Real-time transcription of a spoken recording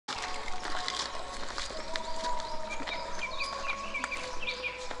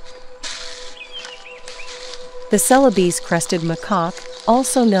The Celebes crested macaque,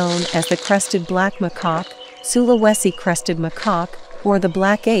 also known as the crested black macaque, Sulawesi crested macaque, or the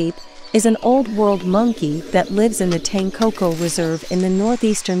black ape, is an old-world monkey that lives in the Tangkoko Reserve in the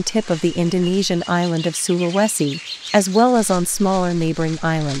northeastern tip of the Indonesian island of Sulawesi, as well as on smaller neighbouring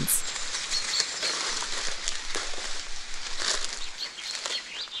islands.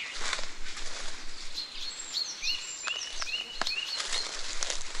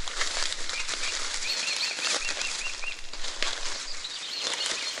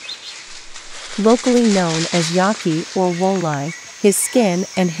 Locally known as yaki or wolai, his skin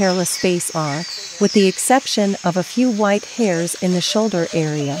and hairless face are, with the exception of a few white hairs in the shoulder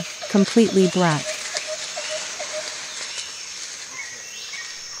area, completely black.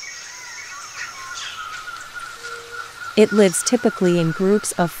 It lives typically in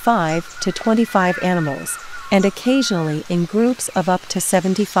groups of 5 to 25 animals, and occasionally in groups of up to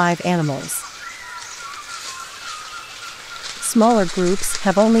 75 animals. Smaller groups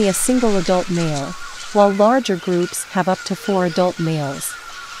have only a single adult male, while larger groups have up to 4 adult males.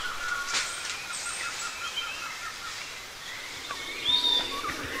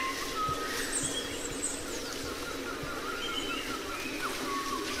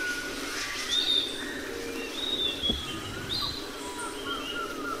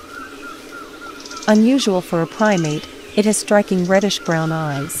 Unusual for a primate, it has striking reddish-brown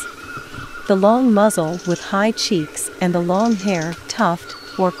eyes. The long muzzle with high cheeks and the long hair, tuft,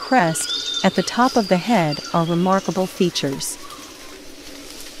 or crest, at the top of the head are remarkable features.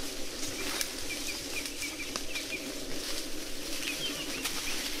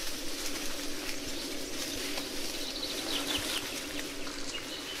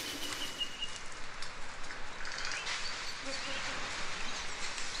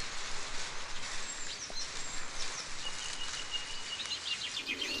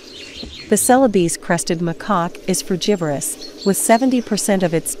 The Celebes crested macaque is frugivorous, with 70%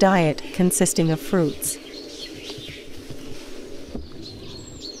 of its diet consisting of fruits.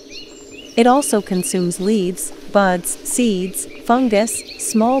 It also consumes leaves, buds, seeds, fungus,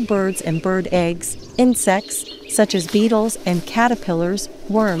 small birds and bird eggs, insects, such as beetles and caterpillars,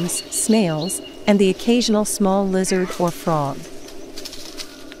 worms, snails, and the occasional small lizard or frog.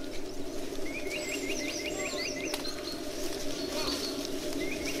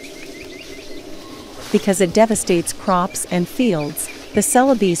 Because it devastates crops and fields, the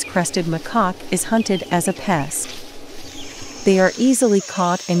Celebes crested macaque is hunted as a pest. They are easily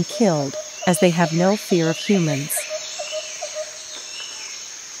caught and killed, as they have no fear of humans.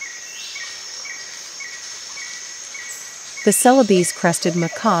 The Celebes crested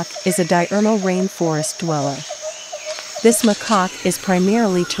macaque is a diurnal rainforest dweller. This macaque is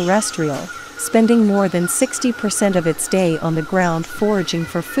primarily terrestrial, spending more than 60% of its day on the ground foraging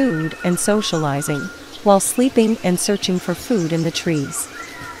for food and socializing, while sleeping and searching for food in the trees.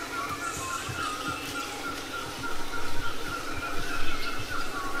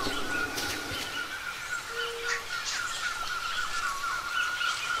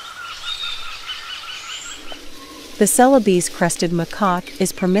 The Celebes crested macaque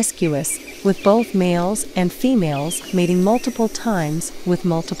is promiscuous, with both males and females mating multiple times with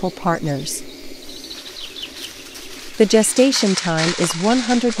multiple partners. The gestation time is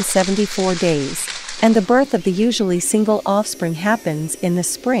 174 days, and the birth of the usually single offspring happens in the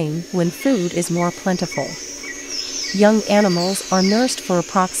spring when food is more plentiful. Young animals are nursed for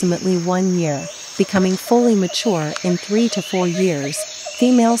approximately 1 year, becoming fully mature in 3 to 4 years,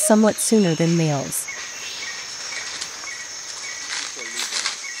 females somewhat sooner than males.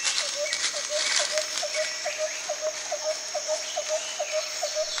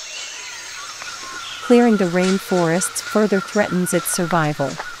 Clearing the rainforests further threatens its survival.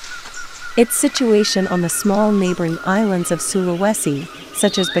 Its situation on the small neighbouring islands of Sulawesi,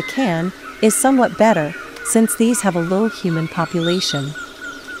 such as Macaque, is somewhat better, since these have a low human population.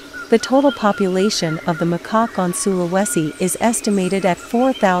 The total population of the macaque on Sulawesi is estimated at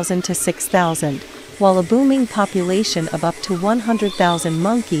 4,000 to 6,000, while a booming population of up to 100,000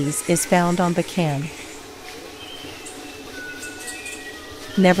 monkeys is found on Macaque.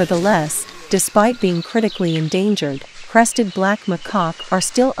 Nevertheless, despite being critically endangered, crested black macaque are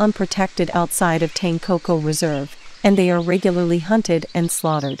still unprotected outside of Tangkoko Reserve, and they are regularly hunted and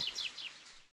slaughtered.